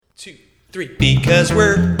2, 3. Because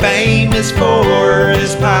we're famous for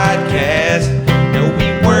this podcast. No, we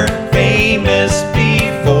weren't famous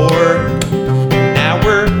before. Now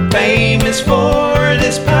we're famous for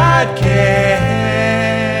this podcast.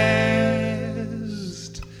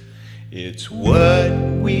 It's what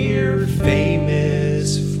we're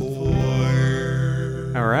famous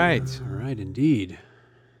for. All right, indeed.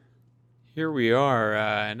 here we are,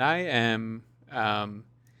 and I am, I'm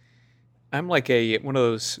like one of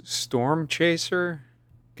those storm chaser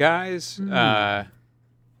guys,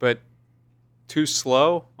 but too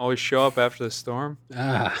slow. Always show up after the storm.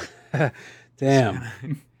 Damn.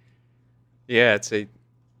 Yeah, it's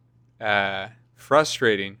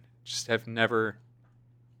frustrating. Just have never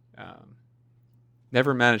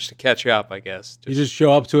managed to catch up, I guess. You just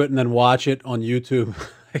show up to it and then watch it on YouTube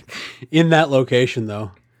in that location,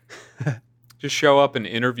 though. Just show up and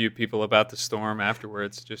interview people about the storm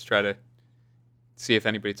afterwards. Just try to see if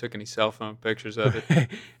anybody took any cell phone pictures of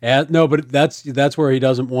it. No, but that's where he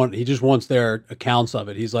doesn't want. He just wants their accounts of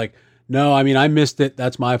it. He's like, no, I mean, I missed it.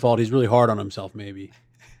 That's my fault. He's really hard on himself, maybe.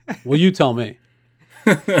 Well, you tell me.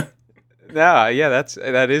 No, yeah,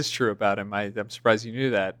 that is true about him. I'm surprised you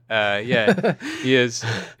knew that. Yeah, he is.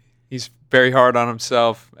 He's very hard on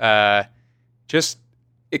himself. Just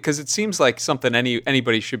because it seems like something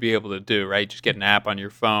anybody should be able to do, right? Just get an app on your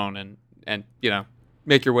phone and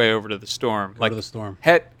make your way over to the storm. Go to the storm.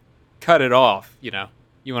 Cut it off. You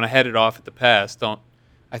want to head it off at the pass. Don't.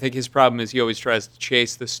 I think his problem is he always tries to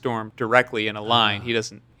chase the storm directly in a line. He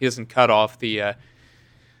doesn't cut off the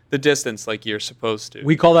distance like you're supposed to.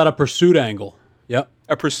 We call that a pursuit angle. Yep.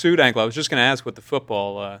 A pursuit angle. I was just going to ask what the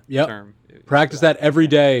football term is. Practice that every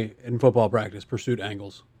day in football practice, pursuit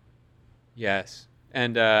angles. Yes.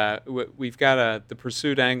 And we've got the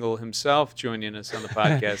pursuit angle himself joining us on the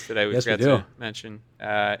podcast today. We Yes, forgot we do. to mention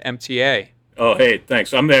MTA. Oh, hey,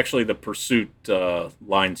 thanks. I'm actually the pursuit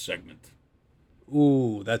line segment.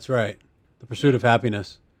 Ooh, that's right. The Pursuit of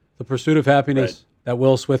Happiness. The Pursuit of Happiness, Right. that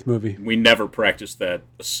Will Smith movie. We never practiced that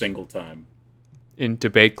a single time. In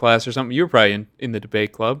debate class or something. You were probably in the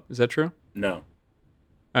debate club. Is that true? No.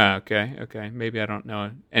 Oh, okay. Maybe I don't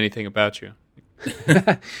know anything about you.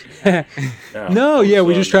 No, yeah,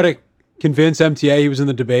 we just try to convince MTA he was in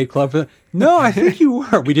the debate club. No, I think you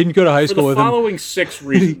were. We didn't go to high For school the with him. following 6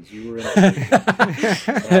 reasons, you were in.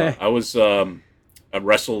 I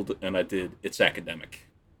wrestled and I did It's Academic.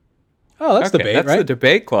 Oh, that's Okay, debate, that's right? the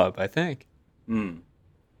debate club, I think.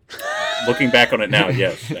 Looking back on it now,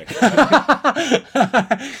 yes.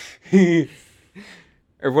 Actually.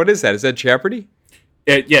 Or what is that? Is that Jeopardy?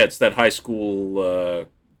 Yeah, it's that high school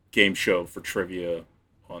game show for trivia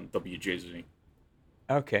on WJZ.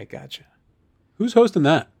 Okay, gotcha. Who's hosting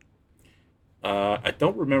that? I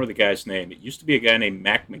don't remember the guy's name. It used to be a guy named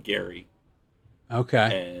Mac McGarry,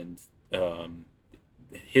 Okay. and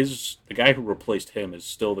the guy who replaced him is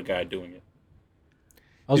still the guy doing it.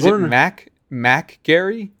 I was Is it wondering. Mac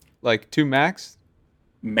Gary? Like 2 Macs?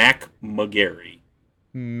 Mac McGarry,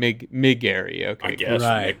 Gary. Okay. I guess.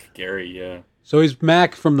 Right. Mick Gary, yeah. So he's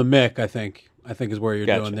Mac from the Mick, I think. I think is where you're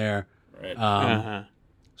Gotcha. doing there. Right. Uh-huh.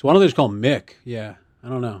 So why don't they just call him Mick? Yeah, I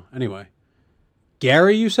don't know. Anyway.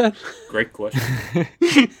 Gary, you said? Great question.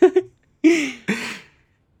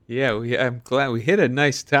 Yeah, I'm glad we hit a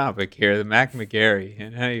nice topic here, the Mac McGarry.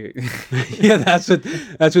 And how you Yeah, that's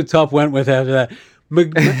what Tup went with after that.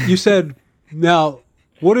 You said, now,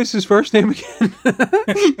 what is his first name again?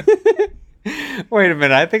 Wait a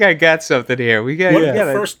minute, I think I got something here. What Yeah. did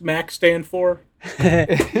the first Mac stand for?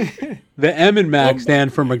 The M and Mac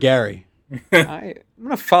stand for McGarry. I'm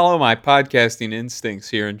going to follow my podcasting instincts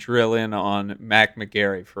here and drill in on Mac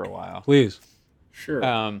McGarry for a while. Please. Sure.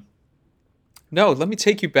 No, let me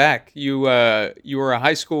take you back. You were a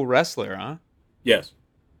high school wrestler, huh? Yes.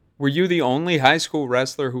 Were you the only high school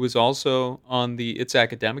wrestler who was also on the It's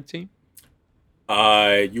Academic team?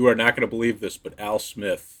 You are not going to believe this, but Al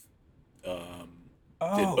Smith did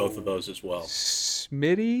both of those as well.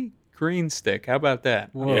 Smitty Greenstick. How about that?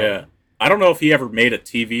 Whoa. Yeah. I don't know if he ever made a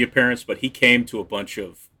TV appearance, but he came to a bunch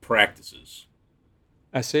of practices.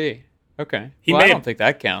 I see. Okay. He I made- don't think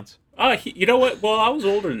that counts. You know what? Well, I was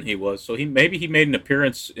older than he was, so he made an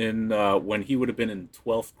appearance in when he would have been in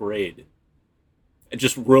 12th grade, and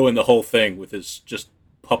just ruined the whole thing with his just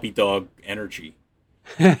puppy dog energy,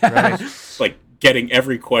 Right. like getting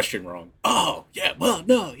every question wrong. Oh yeah, well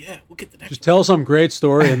no, yeah, we'll get the next. Just tell some great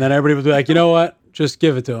story, and then everybody would be like, you know what? Just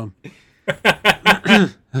give it to him.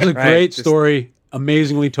 That's a great just- story.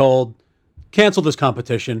 Amazingly told. Cancel this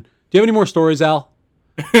competition. Do you have any more stories, Al?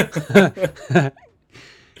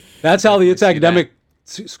 That's how the It's Academic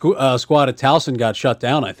squad at Towson got shut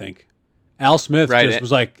down, I think. Al Smith Right. just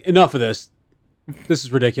was like, enough of this. This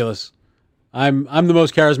is ridiculous. I'm the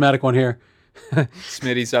most charismatic one here.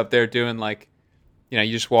 Smitty's up there doing like,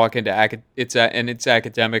 you just walk into it's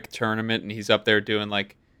academic tournament, and he's up there doing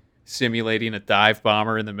like simulating a dive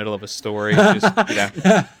bomber in the middle of a story. Just,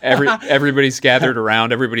 everybody's gathered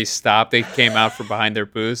around. Everybody's stopped. They came out from behind their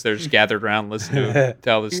booths. They're just gathered around listening to him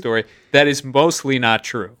tell the story. That is mostly not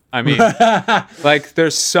true. I mean, like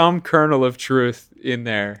there's some kernel of truth in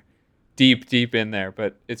there, deep in there,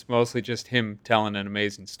 but it's mostly just him telling an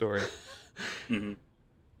amazing story. Mm-hmm.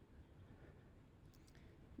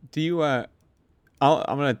 Do you? I'm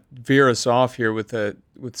gonna veer us off here with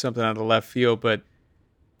something out of left field, but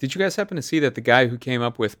did you guys happen to see that the guy who came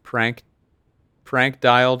up with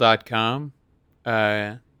prankdial.com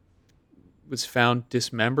was found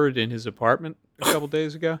dismembered in his apartment a couple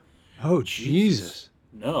days ago? Oh, Jesus.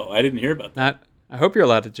 No, I didn't hear about that. I hope you're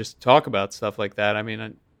allowed to just talk about stuff like that. I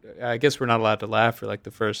mean, I guess we're not allowed to laugh for like the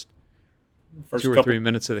first 2 or 3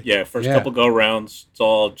 minutes of the couple go rounds, it's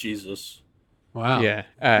all Jesus. Wow. Yeah.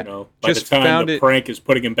 By just the time found the it. prank is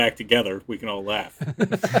putting him back together, we can all laugh.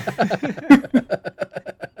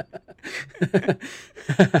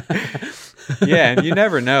 Yeah, and you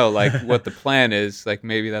never know like what the plan is. Like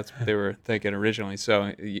maybe that's what they were thinking originally.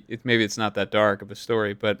 So maybe it's not that dark of a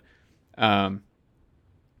story, but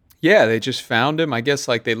yeah, they just found him. I guess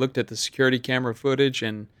like they looked at the security camera footage,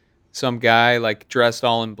 and some guy like dressed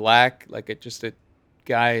all in black, like just a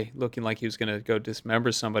guy looking like he was going to go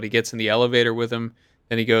dismember somebody, gets in the elevator with him.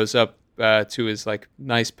 Then he goes up to his like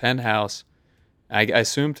nice penthouse. I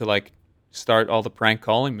assume to like start all the prank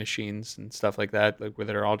calling machines and stuff like that, like where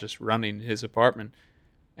they're all just running his apartment.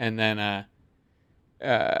 And then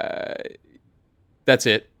that's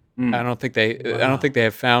it. I don't think they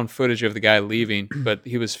have found footage of the guy leaving, but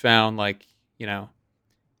he was found like,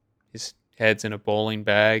 his head's in a bowling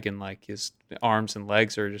bag, and like his arms and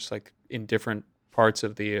legs are just like in different parts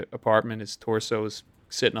of the apartment. His torso is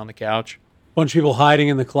sitting on the couch. Bunch of people hiding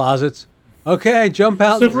in the closets. Okay, jump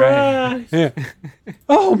out. Surprise! Yeah.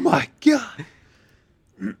 Oh my God.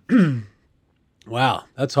 Wow,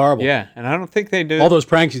 that's horrible. Yeah, and I don't think they knew. All those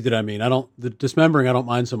pranks he did, the dismembering I don't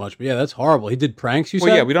mind so much, but yeah, that's horrible. He did pranks, you said?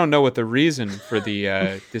 Well, yeah, we don't know what the reason for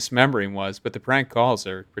the dismembering was, but the prank calls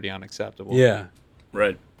are pretty unacceptable. Yeah.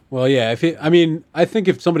 Right. Well, yeah, I think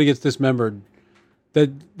if somebody gets dismembered, that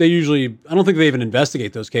they usually, I don't think they even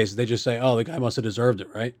investigate those cases. They just say, oh, the guy must have deserved it,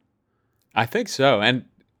 right? I think so. And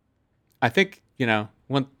I think,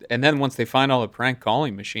 once they find all the prank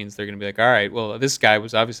calling machines, they're going to be like, all right, well, this guy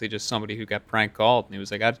was obviously just somebody who got prank called. And he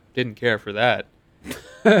was like, I didn't care for that.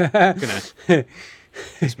 I'm going to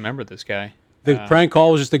dismember this guy. The prank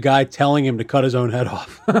call was just a guy telling him to cut his own head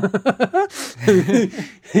off.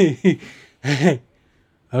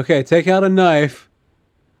 Okay, take out a knife.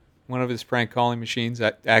 One of his prank calling machines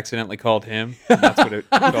accidentally called him. And that's what it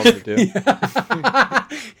told him to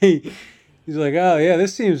do. He's like, oh, yeah,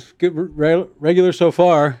 this seems good, regular so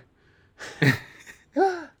far.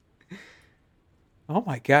 Oh,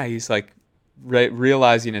 my God. He's like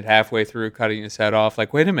realizing it halfway through, cutting his head off.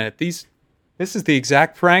 Like, wait a minute. This is the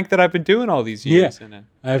exact prank that I've been doing all these years. Yeah. And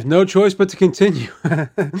I have no choice but to continue.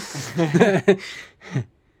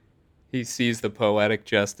 he sees the poetic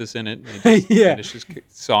justice in it. And he just finishes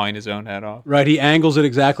sawing his own head off. Right, he angles it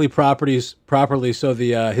exactly properly so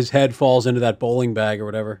the his head falls into that bowling bag or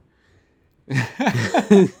whatever.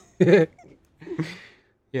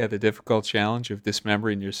 Yeah, the difficult challenge of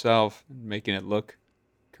dismembering yourself and making it look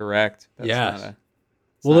correct. That's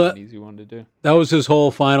not an easy one to do. That was his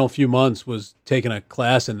whole final few months, was taking a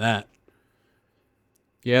class in that.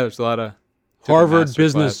 Yeah, there's a lot of Harvard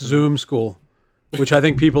Business Zoom School, which I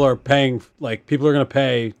think people are paying, like people are going to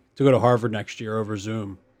pay to go to Harvard next year over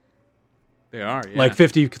Zoom. They are, yeah. Like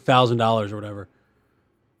 $50,000 or whatever.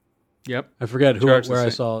 Yep. I forget where I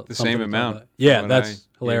saw the same amount. Yeah, that's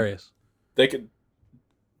hilarious. They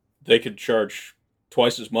could charge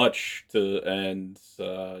twice as much and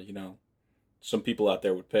some people out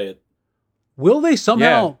there would pay it. Will they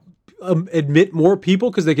somehow admit more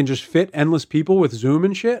people because they can just fit endless people with Zoom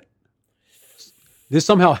and shit? This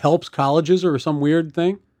somehow helps colleges or some weird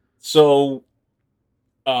thing? So,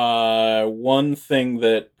 one thing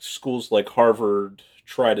that schools like Harvard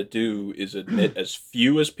try to do is admit as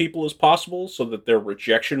few as people as possible so that their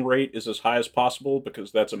rejection rate is as high as possible,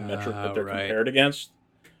 because that's a metric that they're compared against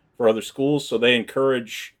for other schools. So they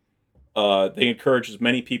encourage as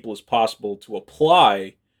many people as possible to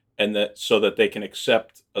apply, and so that they can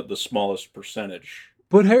accept the smallest percentage.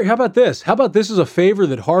 But how about this? How about this is a favor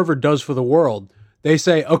that Harvard does for the world? They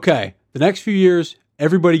say, okay, the next few years,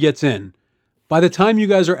 everybody gets in. by the time you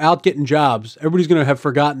guys are out getting jobs, everybody's going to have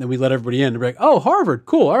forgotten that we let everybody in. They're like, oh, Harvard,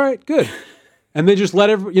 cool, all right, good. And they just let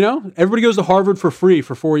everybody goes to Harvard for free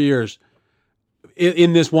for 4 years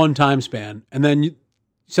in this one time span. And then you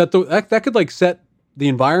set that could like set the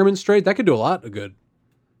environment straight. That could do a lot of good.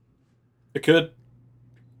 It could.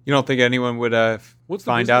 You don't think anyone would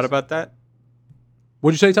find out about that?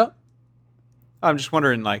 What'd you say, Tom? I'm just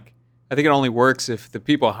wondering, like, I think it only works if the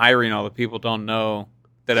people hiring all the people don't know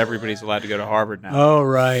that everybody's allowed to go to Harvard now. Oh,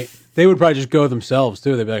 right. They would probably just go themselves,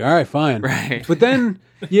 too. They'd be like, all right, fine. Right. But then,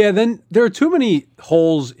 then there are too many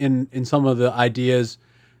holes in some of the ideas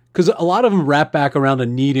because a lot of them wrap back around to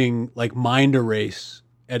needing, like, mind erase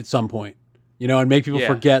at some point, and make people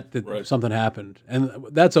forget that something happened. And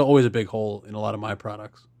that's always a big hole in a lot of my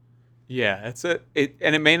products. Yeah, and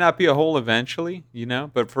it may not be a hole eventually,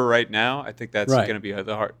 but for right now, I think that's going to be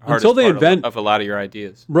the hardest Until they part invent, of a lot of your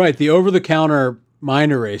ideas. Right, the over-the-counter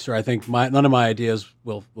mind eraser, I think none of my ideas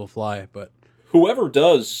will fly. But whoever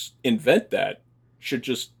does invent that should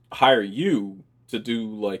just hire you to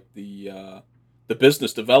do like the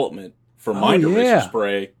business development for mind eraser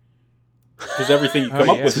spray, because everything you come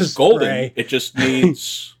up with is golden. Spray. It just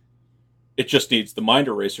needs the mind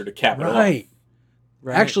eraser to cap it off. Right.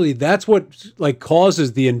 Actually, that's what like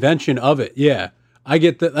causes the invention of it. Yeah, I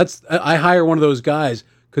get that. I hire one of those guys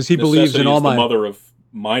because he believes in all my. The mother of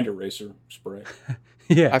mind eraser spray.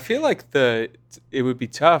 Yeah, I feel like it would be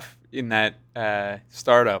tough in that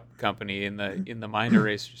startup company in the mind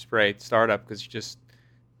eraser spray startup because you just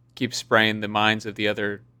keep spraying the minds of the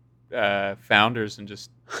other founders and just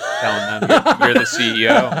telling them you're the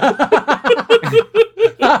CEO.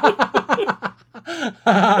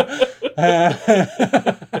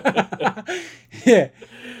 Yeah,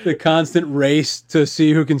 the constant race to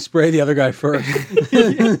see who can spray the other guy first.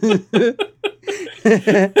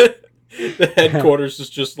 The headquarters is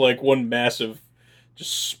just like one massive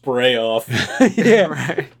just spray off. Yeah,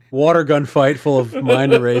 right. Water gun fight full of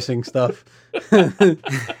mind erasing stuff.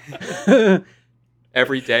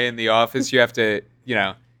 Every day in the office, you have to,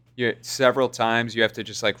 several times you have to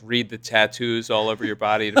just like read the tattoos all over your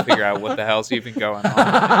body to figure out what the hell's even going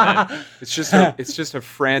on. It's just a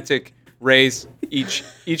frantic race each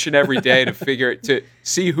and every day to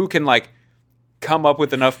see who can like come up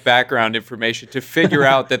with enough background information to figure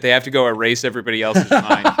out that they have to go erase everybody else's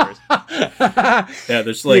mind first. Yeah,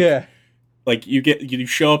 there's like you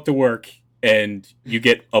show up to work and you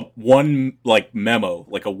get a one-page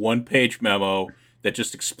memo that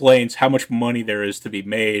just explains how much money there is to be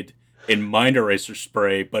made in mind eraser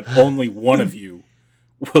spray, but only one of you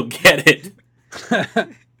will get it.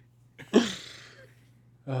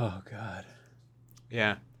 Oh, God.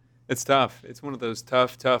 Yeah. It's tough. It's one of those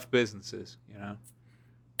tough businesses,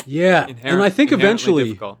 Yeah, and I think eventually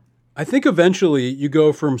you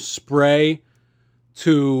go from spray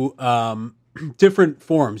to different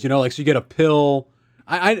forms, like so you get a pill.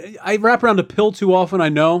 I wrap around a pill too often. I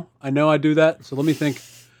know I do that. So let me think.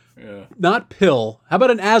 Yeah. Not pill. How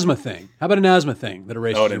about an asthma thing? That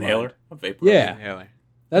erases an inhaler? A vapor? Yeah. Inhaler.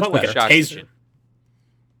 That's like better. a taser.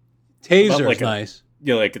 Taser's nice.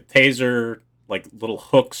 Like a taser, like little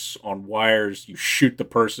hooks on wires. You shoot the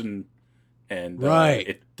person, and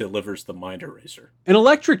it delivers the mind eraser. An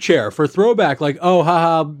electric chair for throwback, like, oh,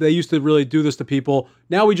 haha, they used to really do this to people.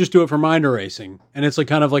 Now we just do it for mind erasing. And it's like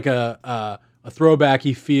kind of like a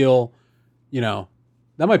throwbacky feel, that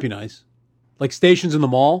might be nice. Like stations in the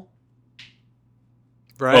mall.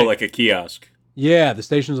 Right. Oh, like a kiosk. Yeah, the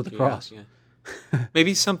Stations of the Cross. Yeah.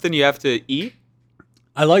 Maybe something you have to eat.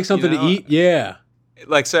 I like something to eat. Yeah.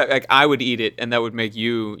 Like I would eat it, and that would make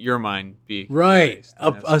your mind be right.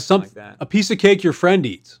 Erased, like that. A piece of cake your friend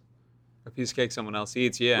eats. A piece of cake someone else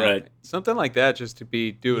eats. Yeah. Right. Something like that, just to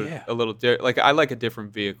do it a little like I like a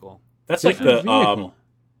different vehicle. That's like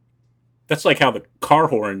that's like how the car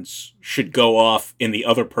horns should go off in the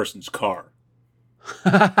other person's car.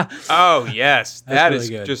 Oh yes, that's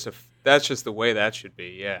really good. That's just the way that should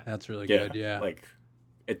be. Yeah, that's really good. Yeah, like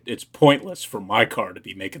it's pointless for my car to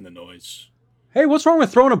be making the noise. Hey, what's wrong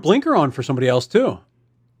with throwing a blinker on for somebody else too?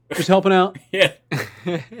 Just helping out. Yeah,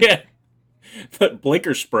 yeah. But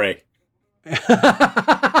blinker spray.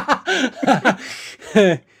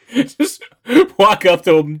 Just walk up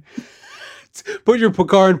to them. Put your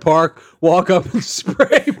car in park, walk up and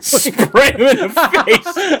spray him in the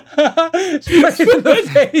face. Spray him in the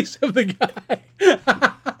face of the guy.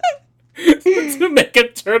 To make him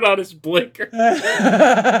turn on his blinker.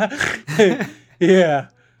 Yeah.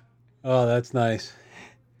 Oh, that's nice.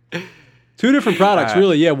 Two different products,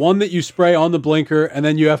 really. Yeah, one that you spray on the blinker, and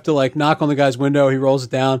then you have to like knock on the guy's window. He rolls it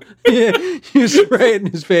down. You spray it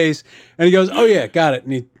in his face, and he goes, "Oh yeah, got it."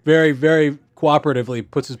 And he very, very cooperatively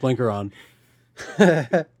puts his blinker on.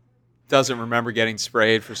 Doesn't remember getting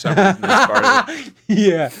sprayed for some reason. This part of it.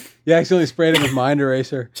 Yeah, you accidentally sprayed him with Mind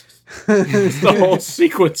Eraser. It's the whole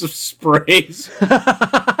sequence of sprays.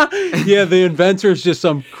 Yeah, the inventor's just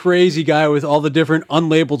some crazy guy with all the different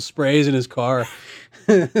unlabeled sprays in his car.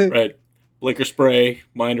 Right. Blinker spray,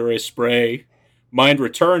 mind erase spray, mind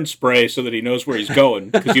return spray so that he knows where he's going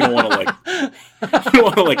because you don't want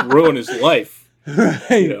to like ruin his life.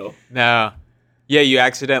 Right. You know. No. Yeah, he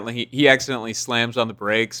accidentally slams on the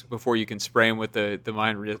brakes before you can spray him with the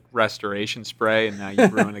restoration spray, and now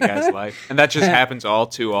you've ruined the guy's life. And that just happens all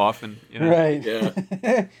too often. You know? Right.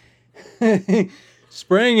 Yeah.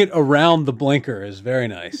 Spraying it around the blinker is very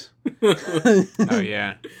nice. Oh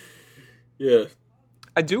yeah. Yeah.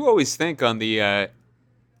 I do always think on the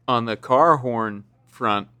car horn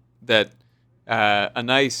front that a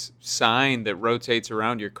nice sign that rotates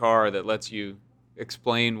around your car that lets you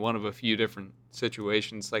explain one of a few different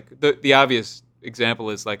situations. Like the obvious example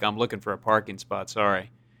is like, I'm looking for a parking spot. Sorry.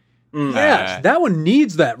 Yes, that one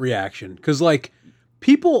needs that reaction because like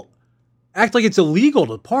people act like it's illegal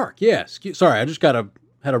to park. Yes. Sorry, I just had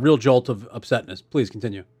a real jolt of upsetness. Please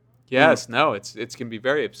continue. Yes. No. It can be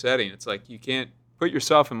very upsetting. It's like you can't put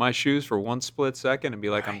yourself in my shoes for one split second and be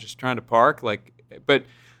like, I'm just trying to park. Like, but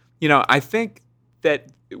you know, I think that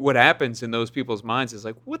what happens in those people's minds is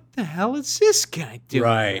like, what the hell is this guy doing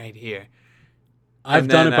right here? I've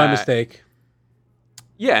done it by mistake.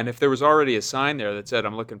 Yeah, and if there was already a sign there that said,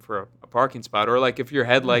 I'm looking for a parking spot, or like if your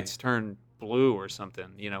headlights turn blue or something,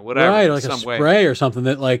 you know, whatever. Right, like a spray or something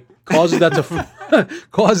that like causes that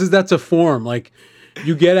to form. Like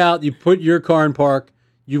you get out, you put your car in park,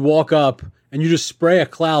 you walk up, and you just spray a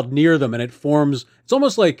cloud near them, and it forms. It's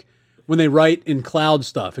almost like when they write in cloud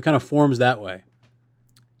stuff. It kind of forms that way.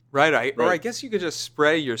 Right. Or I guess you could just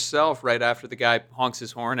spray yourself right after the guy honks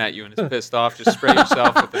his horn at you and is pissed off. Just spray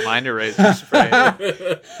yourself with the Mind Eraser spray.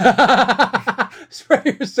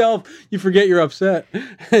 Spray yourself. You forget you're upset.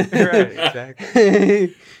 Right,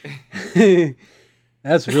 exactly.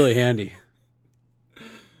 That's really handy.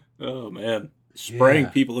 Oh, man. Spraying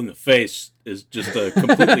people in the face is just a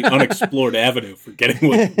completely unexplored avenue for getting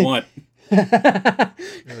what you want.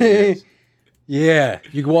 Yeah,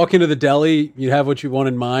 you walk into the deli, you have what you want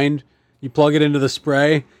in mind, you plug it into the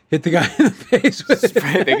spray, hit the guy in the face with it.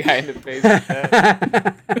 Spray the guy in the face with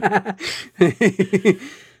that.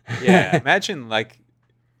 Yeah,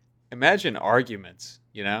 imagine arguments,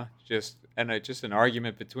 you know, just an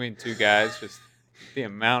argument between two guys, just the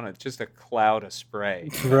amount of, just a cloud of spray.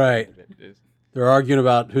 Right. They're arguing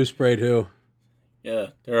about who sprayed who. Yeah,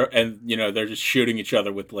 they're just shooting each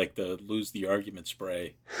other with like the lose the argument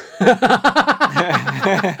spray, and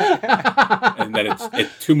then it's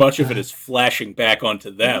too much of it is flashing back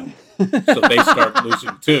onto them, so they start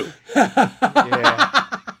losing too.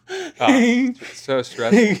 Yeah, it's so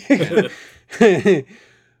stressful.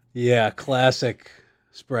 Yeah, classic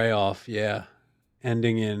spray off. Yeah,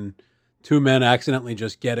 ending in two men accidentally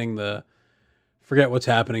just getting the forget what's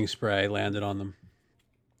happening spray landed on them.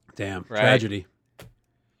 Damn, right. Tragedy.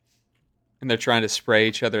 And they're trying to spray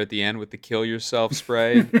each other at the end with the kill yourself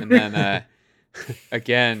spray. And then,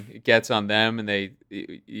 again, it gets on them. And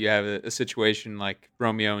you have a situation like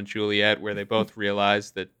Romeo and Juliet where they both realize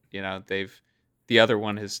that, you know, the other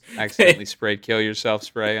one has accidentally sprayed kill yourself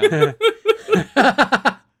spray on them.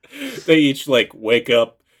 They each like wake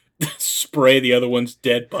up, spray the other one's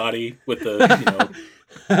dead body with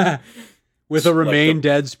the, with a remain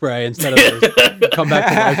dead spray instead of a come back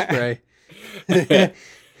to life spray.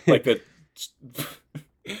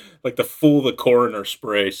 like the fool the coroner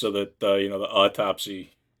spray so that the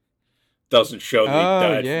autopsy doesn't show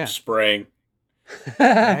that he died from spraying.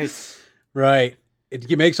 Right.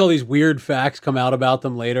 It makes all these weird facts come out about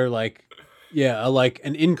them later, like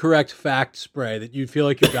an incorrect fact spray that you feel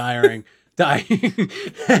like you're dying,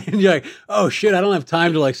 and you're like, oh shit, I don't have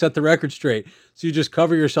time to like set the record straight, so you just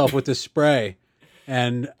cover yourself with this spray.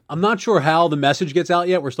 And I'm not sure how the message gets out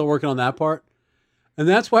yet. We're still working on that part. And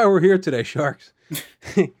that's why we're here today, Sharks.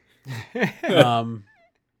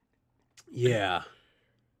 Yeah.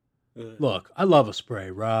 Look, I love a spray,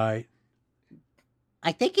 right?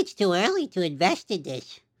 I think it's too early to invest in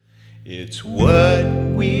this. It's what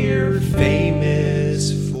we're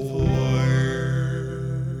famous for.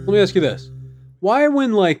 Let me ask you this. Why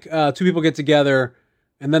when like two people get together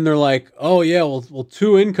and then they're like, oh yeah, well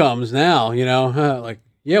two incomes now, you know? Like,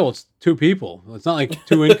 yeah, well, it's two people. It's not like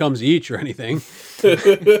two incomes each or anything.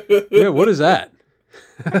 Yeah, what is that?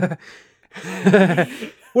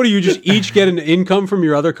 What do you just each get an income from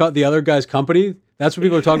your the other guy's company? That's what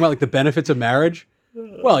people are talking about, like the benefits of marriage.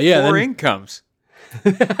 Well, yeah, Four incomes.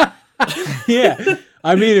 Yeah.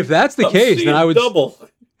 I mean, if that's the case, then I would double.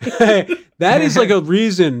 that is like a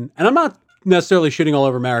reason, and I'm not necessarily shitting all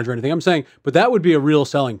over marriage or anything. I'm saying, but that would be a real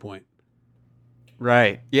selling point.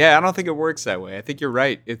 Right. Yeah, I don't think it works that way. I think you're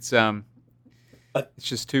right. It's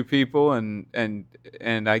just two people, and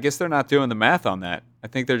I guess they're not doing the math on that. I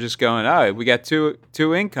think they're just going, oh, we got two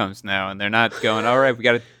incomes now, and they're not going, all right, we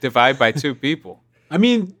got to divide by two people. I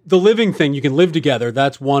mean, the living thing, you can live together.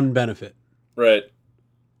 That's one benefit. Right.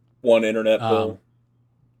 One internet bill.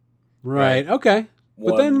 Right. Okay.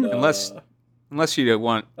 But then, Unless you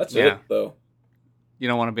want, that's it though. You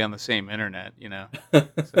don't want to be on the same internet, So you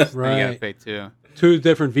got to pay two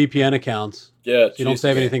different VPN accounts. Yeah, so you don't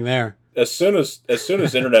save anything there. As soon as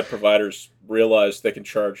internet providers realize they can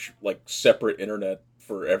charge like separate internet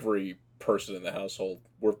for every person in the household,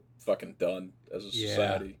 we're fucking done as a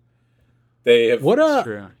society. They have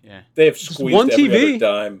true. Yeah. They have squeezed one every TV. other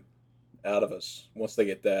dime out of us. Once they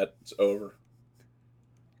get that, it's over.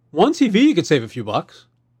 One TV, you could save a few bucks.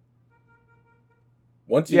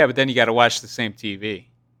 Yeah, but then you got to watch the same TV.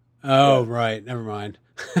 Oh, right. Never mind.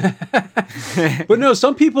 But no,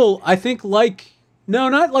 some people, I think,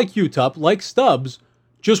 not like you, Tup, like Stubbs,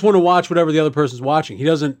 just want to watch whatever the other person's watching. He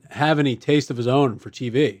doesn't have any taste of his own for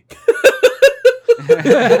TV.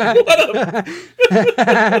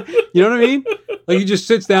 You know what I mean? Like he just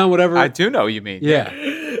sits down, whatever. I do know what you mean. Yeah.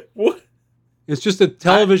 What? It's just the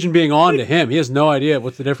television being on to him. He has no idea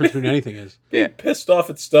what the difference between anything is. Yeah. Pissed off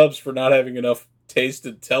at Stubbs for not having enough taste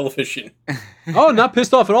in television. Oh, not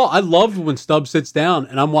pissed off at all. I love when Stubbs sits down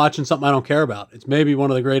and I'm watching something I don't care about. It's maybe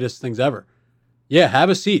one of the greatest things ever. Yeah, have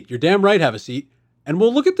a seat. You're damn right, have a seat. And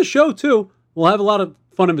we'll look at the show too. We'll have a lot of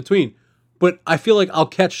fun in between. But I feel like I'll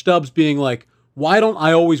catch Stubbs being like, why don't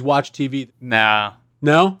I always watch TV? Nah.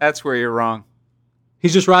 No? That's where you're wrong.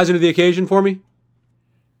 He's just rising to the occasion for me?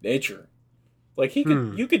 Nature. Like you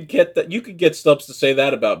could get Stubbs to say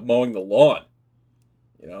that about mowing the lawn.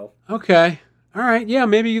 Okay. All right. Yeah,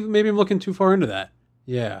 maybe I'm looking too far into that.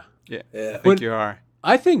 Yeah. Yeah. I think you are.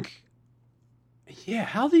 I think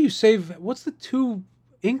how do you save what's the two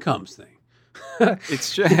incomes thing?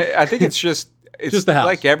 It's just, I think it's just the house.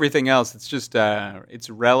 Like everything else. It's just it's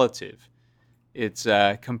relative. It's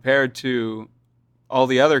compared to all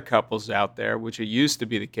the other couples out there, which it used to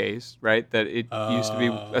be the case, right? That it used to be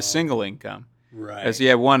a single income. Right. As you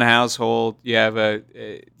have one household, you have a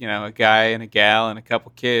guy and a gal and a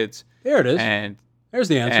couple kids. There it is. And there's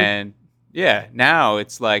the answer. And yeah, now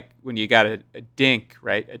it's like when you got a dink,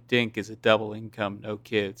 right? A dink is a double income, no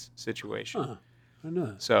kids situation. Huh. I know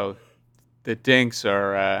that. So the dinks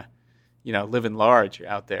are, living large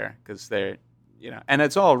out there because they're, and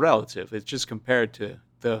it's all relative. It's just compared to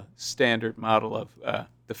the standard model of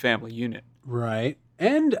the family unit. Right.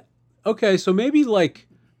 And, okay, so maybe like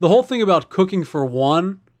the whole thing about cooking for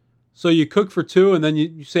one, so you cook for two and then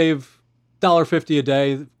you save $1.50 a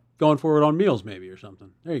day going forward on meals maybe or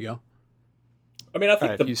something. There you go. I mean, I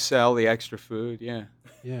think if you sell the extra food, yeah.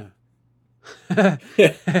 Yeah. Get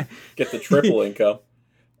the triple income.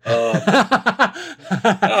 I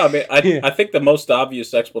think the most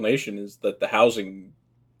obvious explanation is that the housing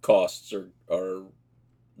costs are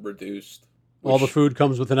reduced. All the food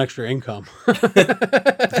comes with an extra income.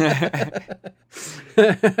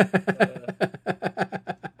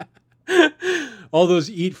 All those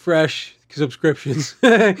Eat Fresh subscriptions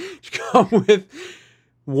come with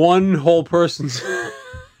one whole person's,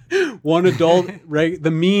 one adult,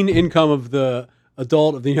 the mean income of the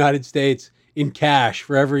adult of the United States in cash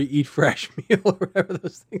for every Eat Fresh meal or whatever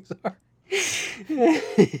those things are.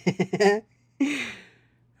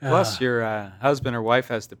 Plus, your husband or wife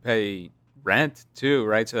has to pay rent too,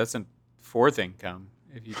 right? So that's a fourth income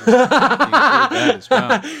if you just include that as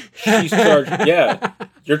well. She's charging,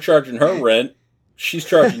 you're charging her rent. She's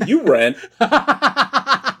charging you rent.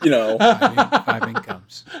 Five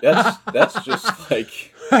incomes. That's just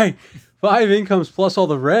like right. 5 incomes plus all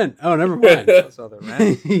the rent. Oh, never mind. Plus all the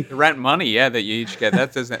rent. The rent money, that you each get.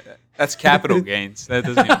 That's capital gains. That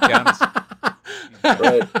doesn't even count.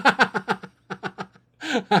 Right.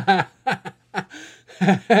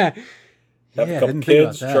 Have a couple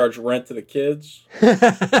kids, charge rent to the kids.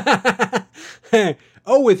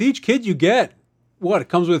 Oh, with each kid you get, what? It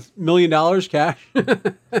comes with $1 million cash?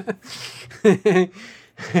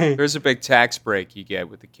 There's a big tax break you get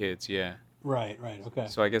with the kids, yeah. Right, okay.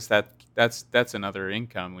 So I guess that's another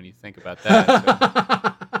income when you think about that.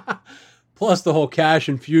 So. Plus the whole cash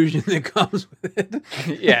infusion that comes with it.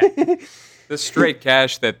 Yeah. The straight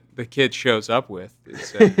cash that the kid shows up with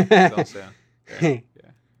is also there.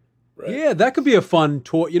 Right. Yeah, that could be a fun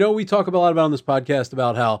toy. We talk a lot about on this podcast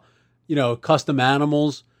about how, custom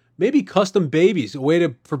animals maybe custom babies, a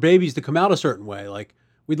way for babies to come out a certain way. Like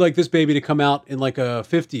we'd like this baby to come out in like a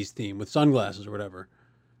 50s theme with sunglasses or whatever.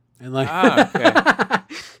 And like, okay.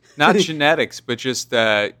 Not genetics, but just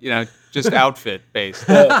just outfit based.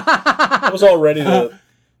 I was all ready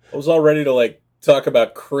to like talk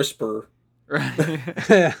about CRISPR.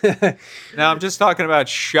 Now I'm just talking about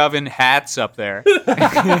shoving hats up there.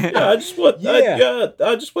 I just want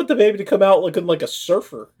the baby to come out looking like a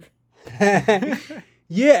surfer.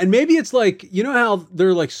 Yeah, and maybe it's like, you know how there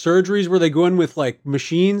are like surgeries where they go in with like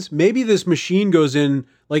machines? Maybe this machine goes in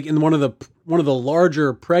like in one of the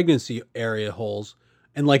larger pregnancy area holes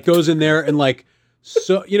and like goes in there and like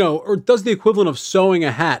or does the equivalent of sewing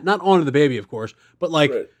a hat, not onto the baby of course, but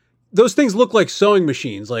like Right. those things look like sewing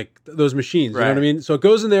machines, like those machines, you know what I mean? So it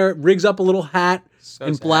goes in there, rigs up a little hat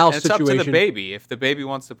and blouse it's situation. up to the baby. If the baby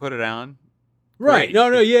wants to put it on, Right. great.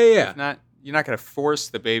 No, yeah. If not, you're not going to force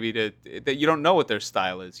the baby that you don't know what their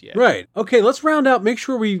style is yet. Right. Okay, let's round out. Make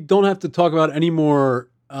sure we don't have to talk about any more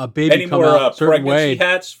baby Any come more out a certain pregnancy way.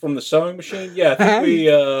 hats from the sewing machine? Yeah, I think we.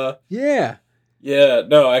 Yeah. Yeah,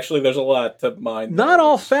 no, actually, there's a lot to mind. Not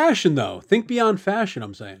all fashion though. Think beyond fashion.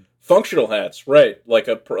 I'm saying. Functional hats, right? Like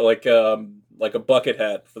a bucket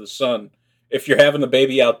hat for the sun. If you're having the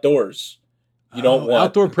baby outdoors, you don't want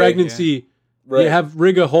outdoor the baby- pregnancy. Right. You have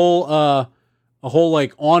rig a whole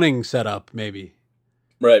like awning set up. Maybe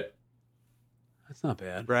Right. that's not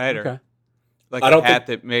bad. Right, Okay. or like I a don't hat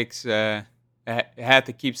that makes a hat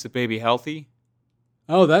that keeps the baby healthy.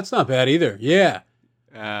 Oh, that's not bad either. Yeah.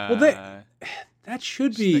 Well, That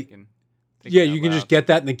should be. thinking Yeah, out you can loud. just get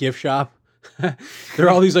that in the gift shop. There are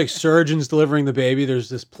all these like surgeons delivering the baby. There's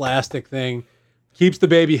this plastic thing, keeps the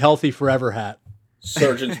baby healthy forever hat.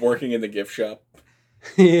 Surgeons working in the gift shop.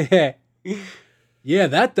 Yeah, yeah.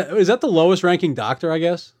 That is that the lowest ranking doctor, I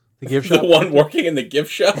guess. The gift The shop. one working in the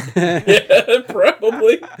gift shop? Yeah,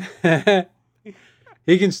 probably.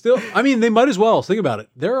 He can still. I mean, they might as well think about it.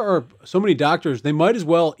 There are so many doctors. They might as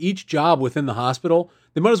well each job within the hospital.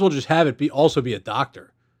 They might as well just have it also be a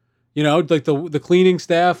doctor. You know, like the cleaning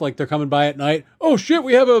staff, like they're coming by at night. Oh shit,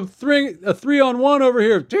 we have a 3-on-1 over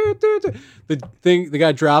here. The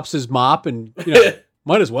guy drops his mop, and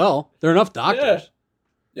might as well. There are enough doctors.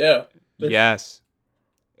 Yeah. Yes.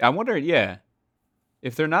 I wonder,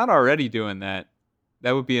 if they're not already doing that,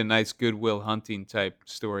 that would be a nice Goodwill Hunting type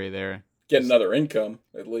story there. Get another income,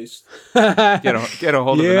 at least. Get a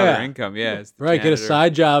hold of another income, as the Right, get a janitor.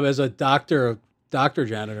 side job as a doctor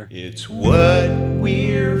janitor. It's what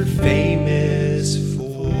we're famous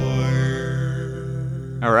for.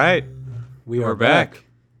 All right, We're we're back.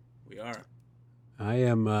 We are.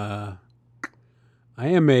 I'm a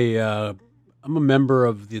member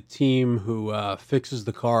of the team who fixes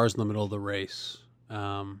the cars in the middle of the race. Pit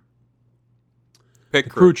The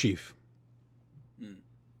crew. crew chief.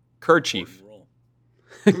 Kerchief.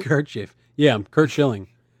 Kurt Chief. Yeah, I'm Kurt Schilling.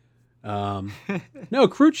 No,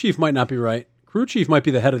 crew chief might not be right. Crew chief might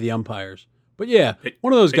be the head of the umpires. But yeah, Pit-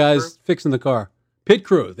 one of those pit guys crew? fixing the car. Pit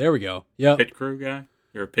crew. There we go. Yeah. Pit crew guy?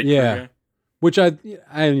 You're a pit Yeah. crew guy? Which I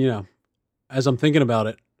as I'm thinking about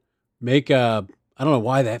it, make I don't know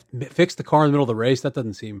why they have to fix the car in the middle of the race. That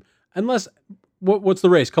doesn't seem unless what's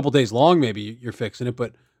the race? A couple days long, maybe you're fixing it,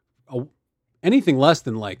 but anything less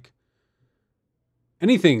than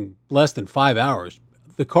 5 hours,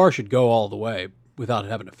 the car should go all the way without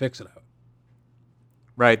having to fix it out.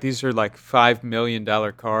 Right, these are like $5 million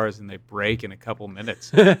cars, and they break in a couple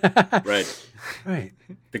minutes. Right. Right.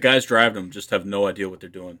 The guys driving them just have no idea what they're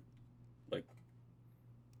doing. Like,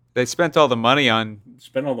 They spent all the money on.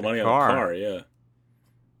 spend all the money on car. the car, yeah.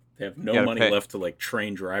 They have no gotta money pay. left to, like,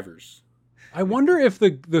 train drivers. I wonder if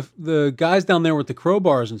the guys down there with the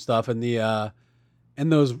crowbars and stuff and the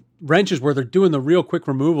and those wrenches where they're doing the real quick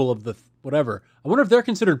removal of the whatever. I wonder if they're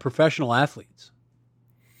considered professional athletes.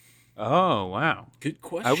 Oh wow! Good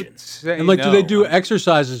question. I would say And do they no. do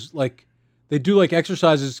exercises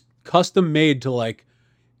exercises custom made to like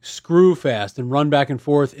screw fast and run back and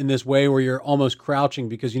forth in this way where you're almost crouching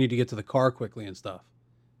because you need to get to the car quickly and stuff.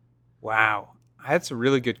 Wow, that's a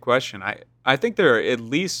really good question. I think they're at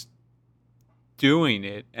least doing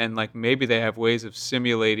it, and like maybe they have ways of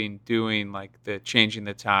simulating doing like the changing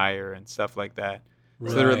the tire and stuff like that.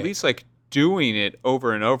 So they're at Right. least like doing it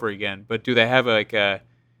over and over again. But do they have like a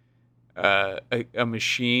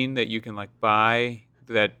machine that you can like buy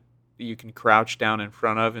that you can crouch down in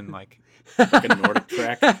front of and like Like a Nordic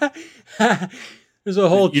track. There's a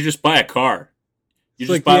whole You just buy a car. You it's just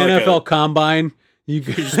like buy the like NFL combine. You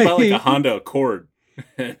just buy like a Honda Accord.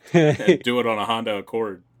 And do it on a Honda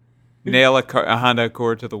Accord. nail a Honda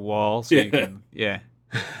Accord to the wall so you Yeah. can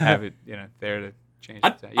have it there to change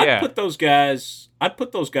I'd, the time. I'd Yeah. put those guys. I'd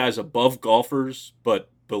put those guys above golfers, but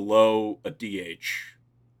below a DH.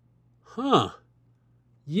 Huh.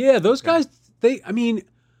 Yeah, those guys, I mean,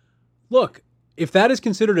 look, if that is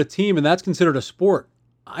considered a team and that's considered a sport,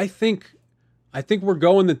 I think we're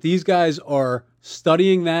going that these guys are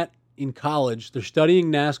studying that in college. They're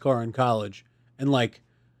studying NASCAR in college and like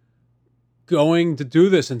going to do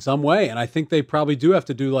this in some way. And I think they probably do have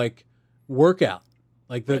to do like workout.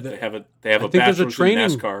 Like They have a I think there's a bachelor's in training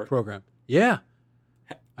NASCAR. program. Yeah.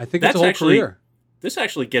 I think That's it's a whole actually- career. This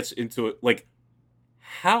actually gets into it. Like,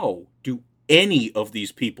 how do any of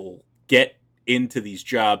these people get into these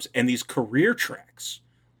jobs and these career tracks?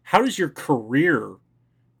 How does your career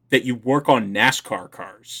that you work on NASCAR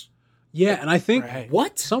cars? Yeah, and I think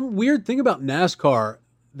What? some weird thing about NASCAR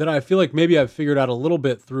that I feel like maybe I've figured out a little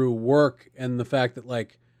bit through work and the fact that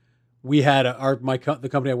like we had the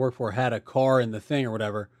company I work for had a car in the thing or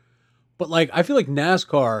whatever. But like I feel like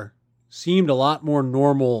NASCAR seemed a lot more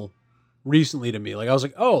normal recently to me. Like I was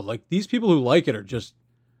like, oh, like these people who like it are just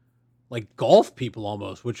like golf people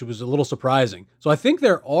almost, which was a little surprising. So I think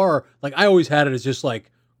there are like I always had it as just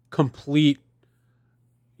like complete,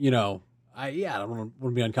 you know, I don't want to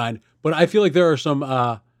be unkind, but I feel like there are some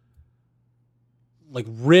like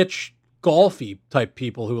rich golfy type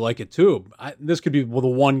people who like it too. This could be the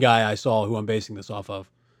one guy I saw who I'm basing this off of.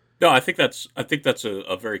 No, I think that's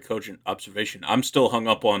a very cogent observation. I'm still hung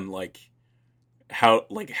up on how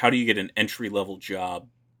do you get an entry level job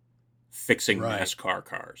fixing Right. NASCAR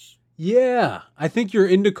cars? Yeah, I think you're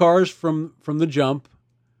into cars from the jump.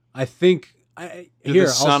 I think You're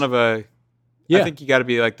the son of a. yeah, I think you got to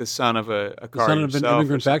be like the son of a the car son of an yourself or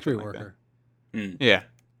immigrant factory something like worker. that. Yeah.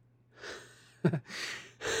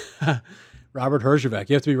 Robert Herjavec.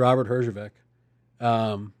 You have to be Robert Herjavec.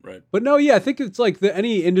 Right. But no, yeah, I think it's like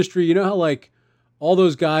any industry. You know how like all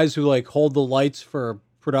those guys who like hold the lights for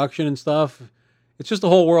production and stuff. It's just a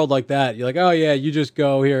whole world like that. You're like, oh yeah, you just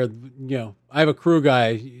go here. You know, I have a crew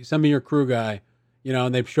guy. Send me your crew guy. You know,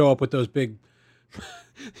 and they show up with those big,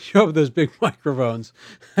 microphones.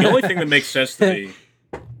 The only thing that makes sense to me,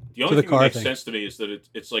 the only the thing that car makes thing. sense to me is that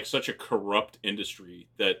it's like such a corrupt industry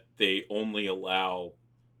that they only allow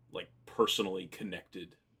like personally connected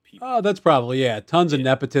people. Oh, that's probably tons of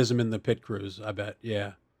nepotism in the pit crews. I bet.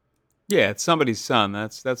 Yeah. Yeah, it's somebody's son.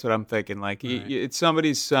 That's what I'm thinking. Like Right. it's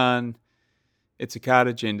somebody's son. It's a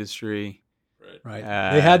cottage industry. Right.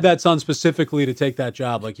 Uh, They had that son specifically to take that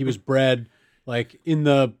job. Like he was bred like in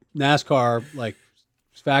the NASCAR like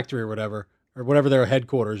factory or whatever their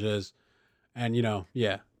headquarters is. And you know,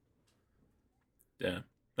 yeah. Yeah,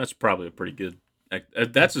 that's probably a pretty good.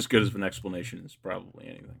 That's as good as an explanation as probably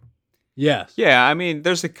anything. Yes. Yeah, I mean,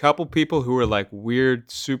 there's a couple people who are like weird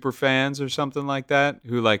super fans or something like that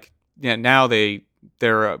who like now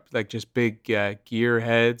they're like just big gear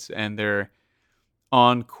heads and they're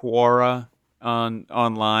on Quora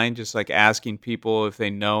online just like asking people if they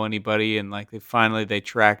know anybody and like they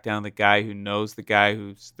track down the guy who knows the guy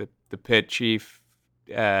who's the pit chief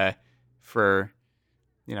for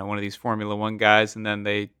one of these Formula One guys, and then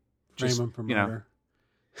they Frame just him for murder.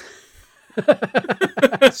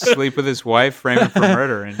 sleep with his wife, frame him for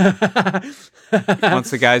murder, and once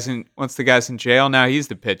the guy's in jail, now he's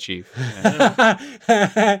the pit chief.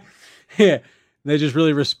 Yeah. Yeah. They just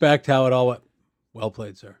really respect how it all went. Well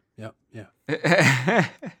played, sir. Yep. Yeah.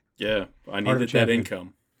 Yeah, I Art of needed that champion.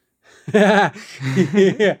 income. Yeah.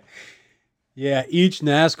 Yeah. Each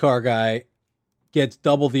NASCAR guy gets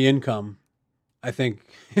double the income, I think,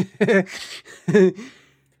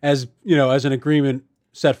 as an agreement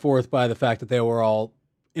set forth by the fact that they were all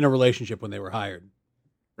in a relationship when they were hired,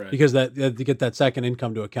 Right. because that they had to get that second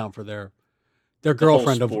income to account for their whole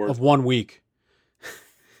girlfriend sport. of 1 week.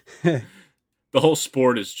 The whole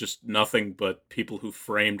sport is just nothing but people who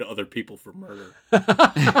framed other people for murder.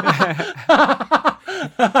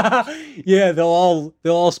 Yeah, they'll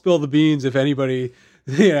all spill the beans if anybody,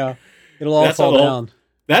 it'll all That's fall how the down.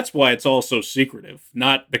 That's why it's all so secretive.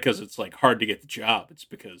 Not because it's like hard to get the job. It's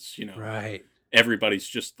because Right. everybody's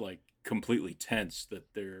just like completely tense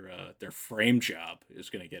that their frame job is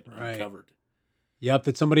going to get Right. uncovered. Yep,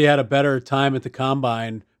 that somebody had a better time at the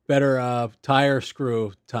combine, better tire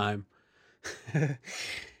screw time. They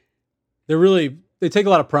take a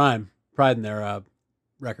lot of pride in their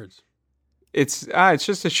records. It's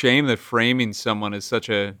just a shame that framing someone is such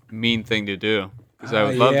a mean thing to do. Because I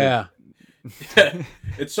would love yeah. to.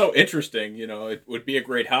 It's so interesting. It would be a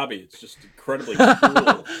great hobby. It's just incredibly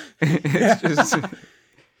cool. It's just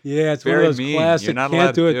Yeah, it's one Very of those mean. classic. You're not allowed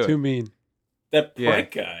Can't do to it do too it. mean. That Yeah.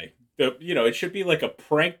 prank guy. It should be like a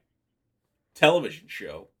prank television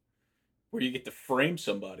show where you get to frame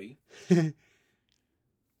somebody.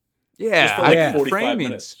 Yeah, Just for like yeah. 45 framings.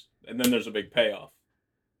 minutes. And then there's a big payoff.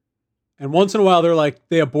 And once in a while, they're like,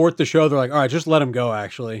 they abort the show. They're like, all right, just let him go,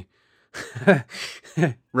 actually.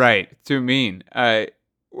 Right. Too mean.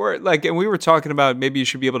 Or like, and we were talking about maybe you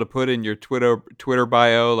should be able to put in your Twitter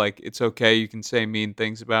bio, like it's okay, you can say mean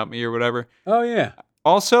things about me or whatever. Oh, yeah.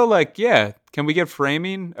 Also, like, yeah, can we get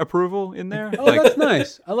framing approval in there? Oh, Like, that's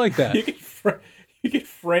nice. I like that. You can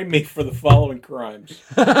frame me for the following crimes: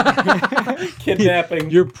 kidnapping,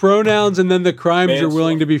 Your pronouns and then the crimes you're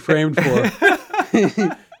willing to be framed for.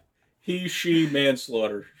 he, she,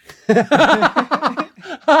 manslaughter.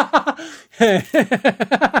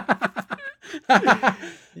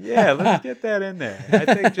 yeah, let's get that in there.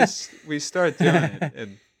 I think just we start doing it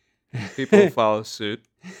and people will follow suit.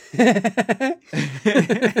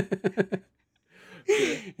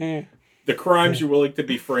 The crimes you're willing to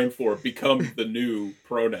be framed for become the new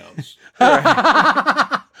pronouns.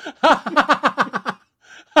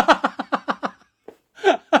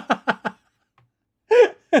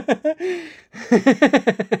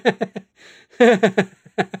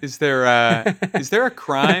 Is there a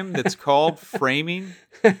crime that's called framing?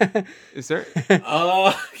 Is there?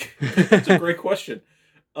 That's a great question.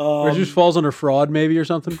 Or it just falls under fraud, maybe, or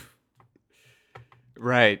something.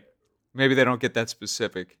 Right. Maybe they don't get that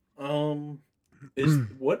specific. Is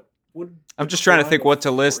what would I'm just trying to think what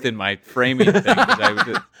to list in my framing thing.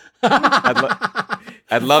 'Cause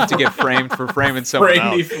I'd love to get framed for framing someone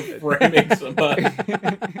frame me else. for framing somebody?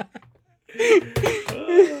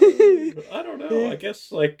 I don't know. I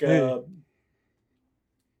guess like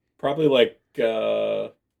probably like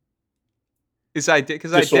Is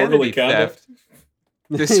because disorderly identity conduct. theft.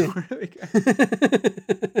 Disorderly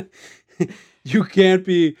conduct. You can't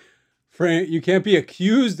be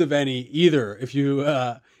accused of any either if you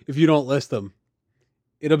don't list them.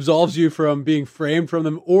 It absolves you from being framed from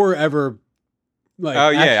them or ever. Like, Oh,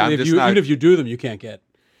 yeah, actually, I'm if just you, not- even if you do them, you can't get.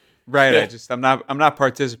 Right. Yeah. I'm not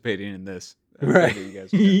participating in this. Right. You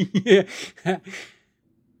guys are doing. Yeah.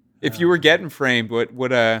 If you were getting framed, what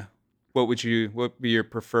would be your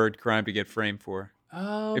preferred crime to get framed for?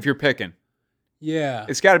 If you're picking, Yeah.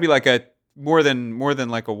 it's got to be like a more than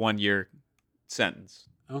like a 1 year sentence.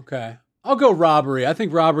 Okay. I'll go robbery. I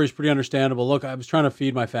think robbery is pretty understandable. Look, I was trying to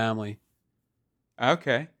feed my family.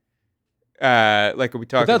 Okay. Like are we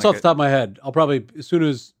talking? But that's like off the top of my head. I'll probably, as soon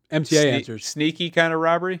as MTA answers. sneaky kind of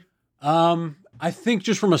robbery. I think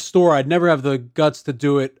just from a store, I'd never have the guts to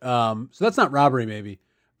do it. So that's not robbery, maybe.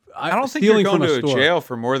 I don't think you're stealing going from to a store. jail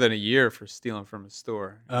for more than a year for stealing from a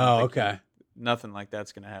store. I don't Oh, think okay. Nothing like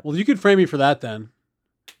that's going to happen. Well, you could frame me for that then.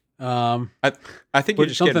 I think put you're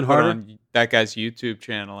just something getting put harder? on that guy's YouTube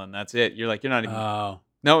channel, and that's it. You're not even. Oh.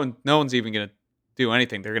 No one's even going to do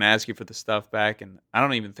anything. They're going to ask you for the stuff back, and I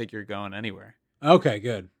don't even think you're going anywhere. Okay,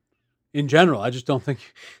 good. In general, I just don't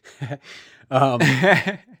think.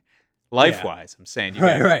 Life-wise, I'm saying. You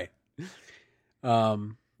Right, gotta-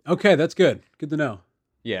 right. Okay, that's good. Good to know.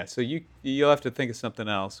 Yeah, so you'll have to think of something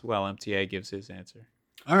else while MTA gives his answer.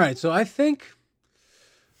 All right, so I think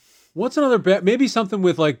what's another bet? Maybe something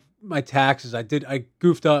with like my taxes. I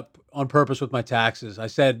goofed up on purpose with my taxes. I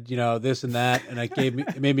said, this and that, and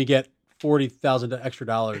it made me get $40,000 extra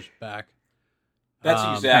dollars back. That's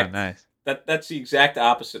Oh, exact. nice. That's the exact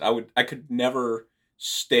opposite. I could never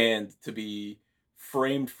stand to be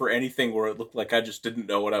framed for anything where it looked like I just didn't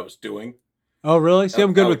know what I was doing. Oh, really? See,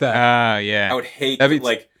 I'm good with that. Ah, yeah. I would hate That'd be-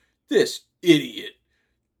 like this idiot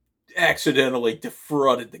accidentally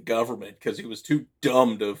defrauded the government because he was too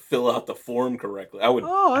dumb to fill out the form correctly. I would.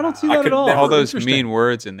 Oh, I don't see I that could at all. never- All those Interesting. mean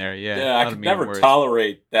words in there. Yeah, Yeah, a I lot of could mean never words.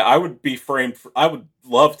 tolerate that. I would be framed for. I would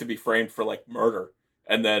love to be framed for like murder,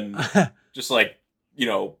 and then just like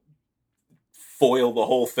foil the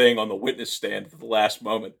whole thing on the witness stand at the last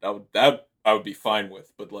moment. I would be fine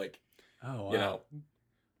with, but like Oh, wow.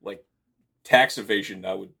 like tax evasion,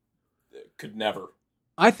 could never.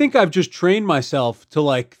 I think I've just trained myself to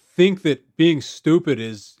like think that being stupid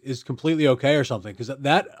is completely okay or something, because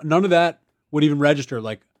that none of that would even register.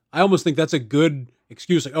 Like I almost think that's a good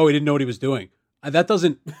excuse. Like, oh, he didn't know what he was doing. That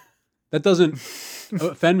doesn't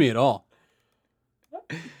offend me at all.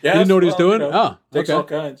 Yeah, He didn't know what he was doing. Oh, takes okay. all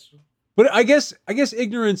kinds. But I guess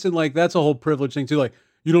ignorance and like that's a whole privilege thing too. Like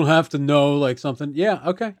you don't have to know like something. Yeah,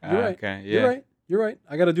 okay, you're right. Okay, yeah. You're right.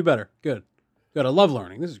 I got to do better. Good. I love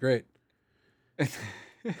learning. This is great.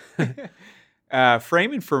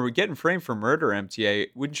 Getting framed for murder, MTA.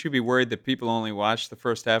 Wouldn't you be worried that people only watch the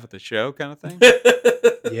first half of the show, kind of thing?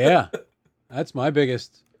 Yeah, that's my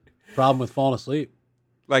biggest problem with falling asleep.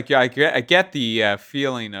 like yeah, I get the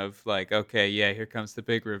feeling of like, okay, yeah, here comes the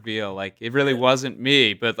big reveal. Like it really wasn't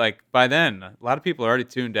me, but like by then, a lot of people are already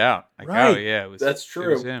tuned out. Like, oh Right. yeah, it was. That's It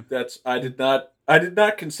true. was him. I did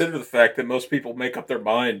not consider the fact that most people make up their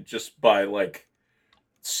mind just by like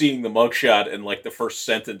seeing the mugshot and like the first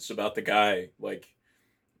sentence about the guy, like,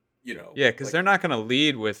 you know. Yeah, because like, they're not going to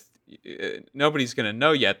lead with. Nobody's going to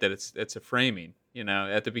know yet that it's a framing. You know,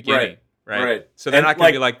 at the beginning, right? right. So they're And, not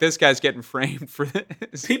going to like, be like, this guy's getting framed for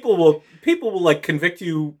this. people will like convict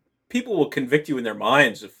you. People will convict you in their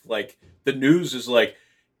minds if like the news is like,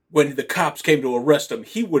 when the cops came to arrest him,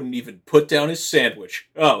 he wouldn't even put down his sandwich.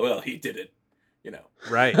 Oh well, he did it. You know.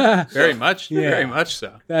 Right. Very much. Yeah. Very much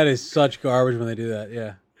so. That is such garbage when they do that.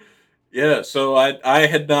 Yeah. Yeah, so I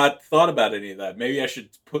had not thought about any of that. Maybe I should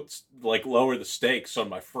lower the stakes on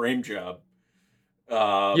my frame job.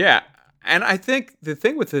 Yeah, and I think the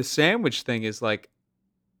thing with the sandwich thing is like,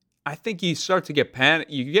 I think you start to get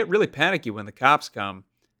you get really panicky when the cops come,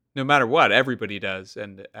 no matter what. Everybody does,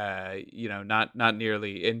 and you know, not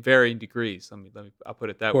nearly, in varying degrees. I'll put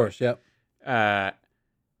it that Of course. Yep. way.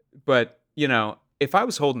 But you know, if I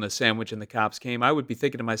was holding a sandwich and the cops came, I would be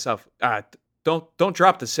thinking to myself, don't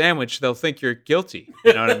drop the sandwich. They'll think you're guilty.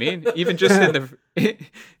 You know what I mean? Even just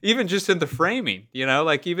in the framing, you know,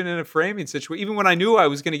 like even in a framing situation, even when I knew I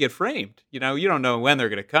was going to get framed, you know, you don't know when they're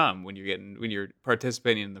going to come when you're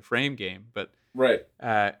participating in the frame game. But Right.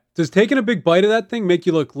 Does taking a big bite of that thing make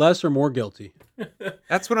you look less or more guilty?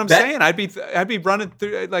 That's what I'm saying. I'd be running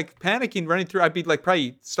through, like panicking, running through. I'd be like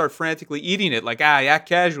probably start frantically eating it, like act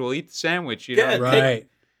casual, eat the sandwich. You know, Yeah, Right.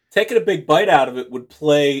 Taking a big bite out of it would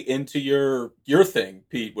play into your thing,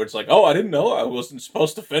 Pete, where it's like, oh, I didn't know I wasn't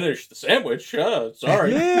supposed to finish the sandwich.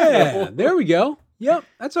 Sorry. Yeah. There we go. Yep.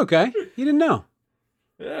 That's okay. He didn't know.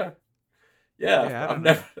 Yeah. Yeah, I Yeah. don't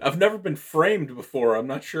I've never been framed before. I'm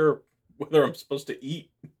not sure whether I'm supposed to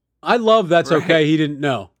eat. I love that's Right. okay. He didn't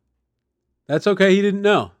know. That's okay. He didn't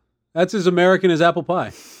know. That's as American as apple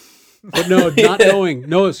pie. But no, not knowing.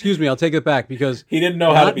 No, excuse me. I'll take it back because He didn't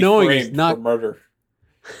know how to Not be knowing is framed not- for murder.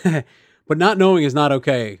 but not knowing is not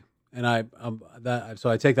okay. And so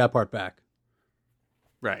I take that part back.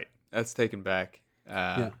 right. That's taken back.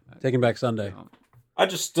 Yeah. Taking back Sunday. I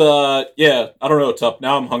just, I don't know, Tup.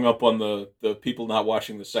 Now I'm hung up on the people not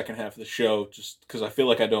watching the second half of the show just because I feel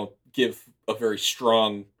like I don't give a very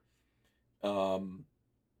strong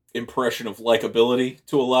impression of likability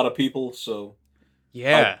to a lot of people. So,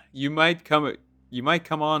 Yeah, you might come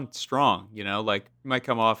on strong. You know, like you might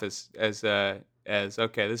come off as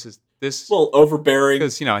okay. This a little overbearing,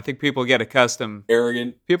 because you know I think people get accustomed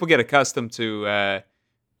arrogant. to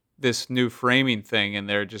this new framing thing, and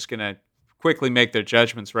they're just gonna quickly make their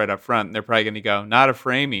judgments right up front. And they're probably gonna go, not a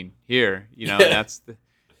framing here. You know, Yeah. and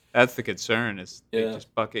that's the concern is they Yeah.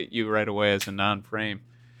 just bucket you right away as a non-frame.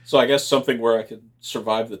 So I guess something where I could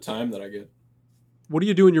survive the time that I get. What do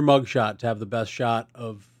you do in your mug shot to have the best shot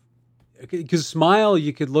of? Because smile,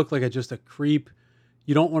 you could look like just a creep.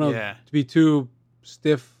 You don't want Yeah. to be too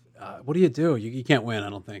stiff. What do? You can't win. I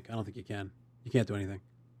don't think you can. You can't do anything.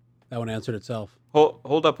 That one answered itself.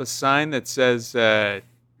 Hold up a sign that says I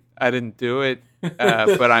didn't do it,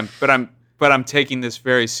 but I'm taking this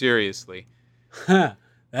very seriously. That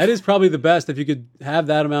is probably the best. If you could have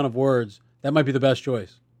that amount of words, that might be the best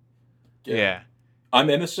choice. Yeah. I'm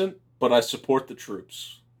innocent, but I support the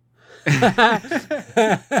troops.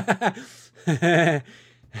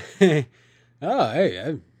 Oh,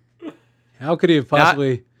 hey. How could he have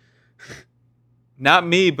possibly? Not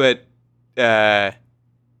me, but it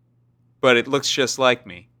looks just like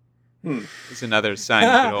me. It's another sign you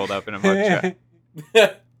could hold up in a mugshot.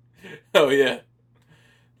 Oh yeah,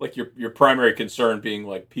 like your primary concern being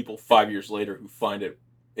like people 5 years later who find it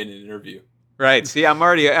in an interview. Right. See, I'm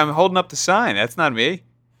holding up the sign. That's not me.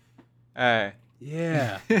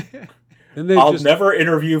 Yeah. Then they I'll just, never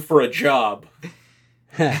interview for a job.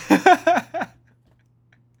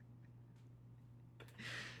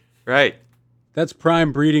 Right. That's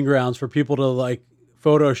prime breeding grounds for people to like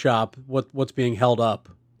Photoshop what's being held up.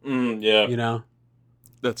 Yeah. You know.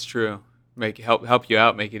 That's true. Help you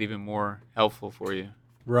out. Make it even more helpful for you.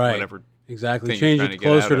 Right. Whatever. Exactly. thing you're Change trying it to get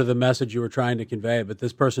out closer to of. the message you were trying to convey, but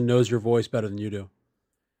this person knows your voice better than you do.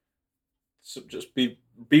 So just be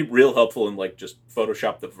real helpful and like just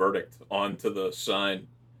Photoshop the verdict onto the sign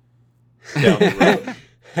down the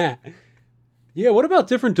road. Yeah, what about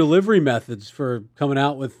different delivery methods for coming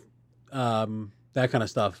out with that kind of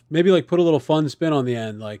stuff? Maybe like put a little fun spin on the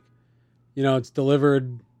end, like, you know, it's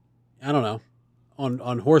delivered, I don't know,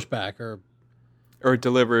 on horseback or Or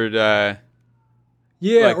delivered,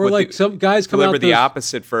 Yeah, or would like the- some guys come deliver out the those-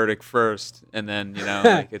 opposite verdict first, and then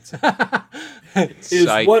like it's Is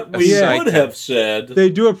psych- what a we psych- would have said. They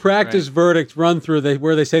do a practice verdict run through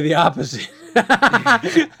where they say the opposite.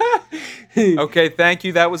 Okay, thank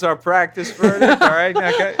you. That was our practice verdict. All right,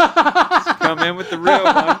 okay. Let's come in with the real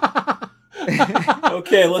one.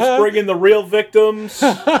 Okay, let's bring in the real victims.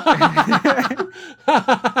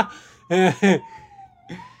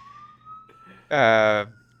 Yeah,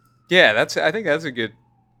 I think that's a good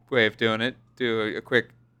way of doing it. Do a quick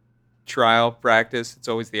trial practice. It's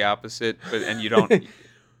always the opposite, and you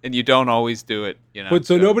don't always do it. But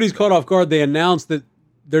so nobody's caught off guard. They announced that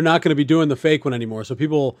they're not going to be doing the fake one anymore. So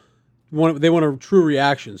people want a true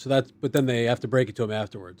reaction. But then they have to break it to them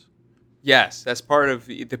afterwards. Yes, that's part of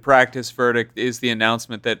the practice verdict. Is the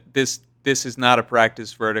announcement that this is not a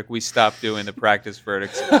practice verdict. We stopped doing the practice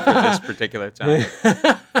verdicts for this particular time.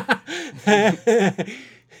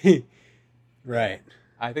 Right.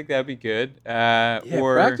 I think that'd be good. Yeah,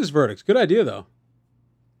 or practice verdicts. Good idea, though.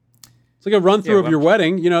 It's like a run through Yeah, of your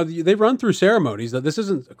wedding. They run through ceremonies. This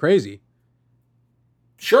isn't crazy.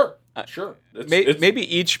 Sure, sure. maybe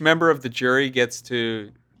each member of the jury gets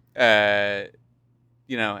to, have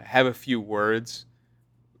a few words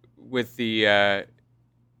with the,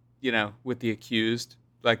 with the accused.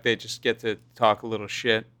 Like they just get to talk a little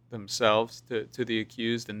shit themselves to the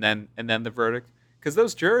accused, and then the verdict. Because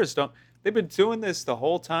those jurors they've been doing this the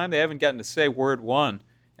whole time. They haven't gotten to say word one,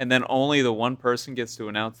 and then only the one person gets to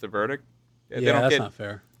announce the verdict. That's not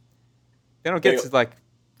fair. They don't get to like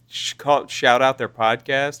shout out their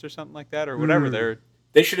podcast or something like that or whatever.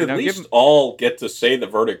 They should at least all get to say the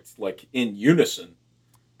verdict like in unison.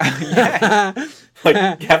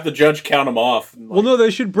 Like have the judge count them off. And, Well, no,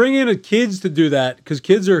 they should bring in kids to do that because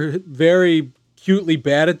kids are very cutely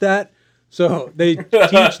bad at that. So they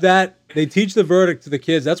teach that. They teach the verdict to the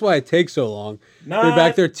kids. That's why it takes so long. They're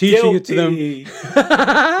back there teaching it to them.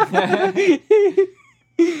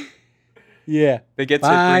 Yeah. They get to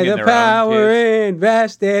By bring in the their power own kids.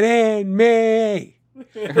 invested in me,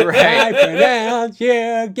 I Right. pronounce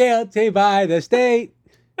you guilty by the state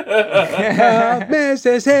of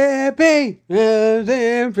Mississippi. And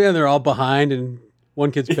they're all behind, and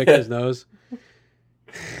one kid's picking his nose.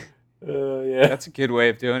 Yeah. That's a good way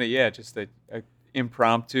of doing it. Yeah, just a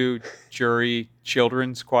impromptu jury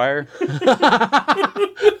children's choir.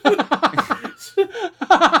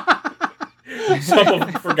 Some of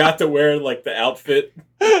them forgot to wear like the outfit.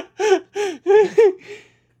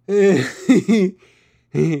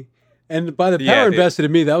 And by the Yeah, power dude. invested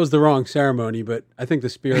in me, that was the wrong ceremony, but I think the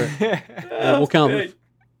spirit, we'll count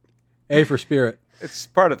A for spirit. It's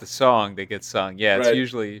part of the song that gets sung. Yeah, it's Right.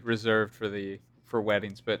 usually reserved for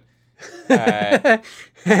weddings, but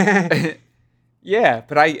yeah,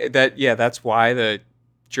 but that's why the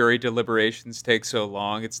jury deliberations take so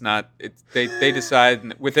long. It's not they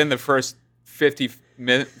decide within the first 50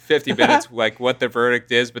 minutes like what the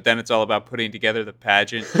verdict is, but then it's all about putting together the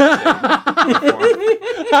pageant.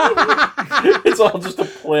 It's all just a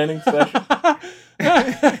planning session.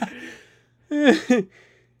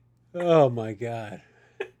 Oh my God.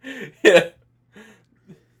 Yeah.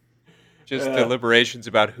 Just deliberations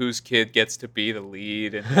about whose kid gets to be the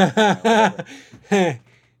lead and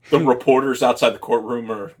The reporters outside the courtroom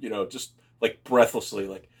are, just like breathlessly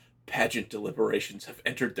like pageant deliberations have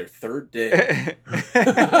entered their third day.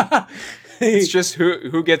 it's just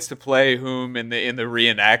who gets to play whom in the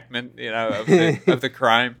reenactment, of the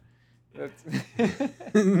crime.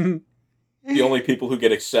 The only people who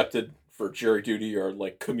get accepted for jury duty are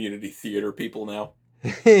like community theater people now.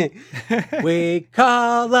 We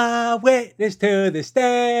call a witness to the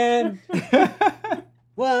stand.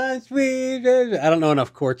 Once I don't know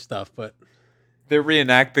enough court stuff, but They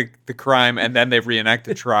reenact the crime and then they reenact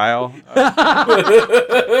the trial.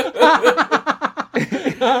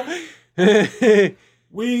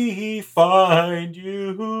 We find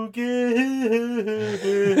you guilty.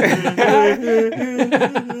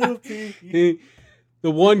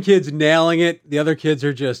 the one kid's nailing it. The other kids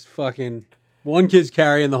are just fucking. One kid's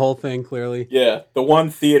carrying the whole thing clearly. Yeah, the one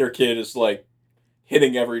theater kid is like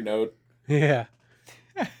hitting every note. Yeah.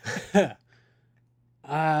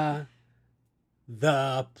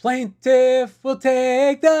 The plaintiff will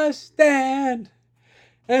take the stand,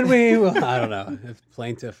 and we will. I don't know if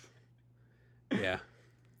plaintiff. Yeah.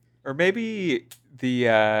 Or maybe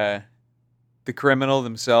the criminal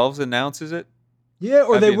themselves announces it. Yeah,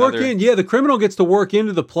 or That'd they be work another- in. Yeah, the criminal gets to work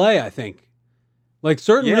into the play. I think, like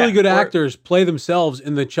certain Yeah, really good or- actors play themselves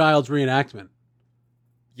in the child's reenactment.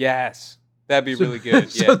 Yes, that'd be really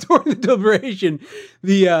good. So Yeah, during the deliberation,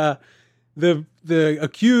 the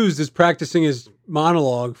accused is practicing his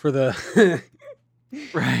monologue for the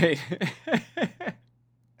Right.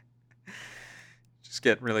 Just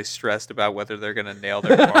getting really stressed about whether they're going to nail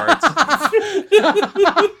their cards.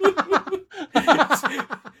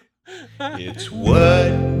 It's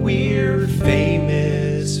what we're famous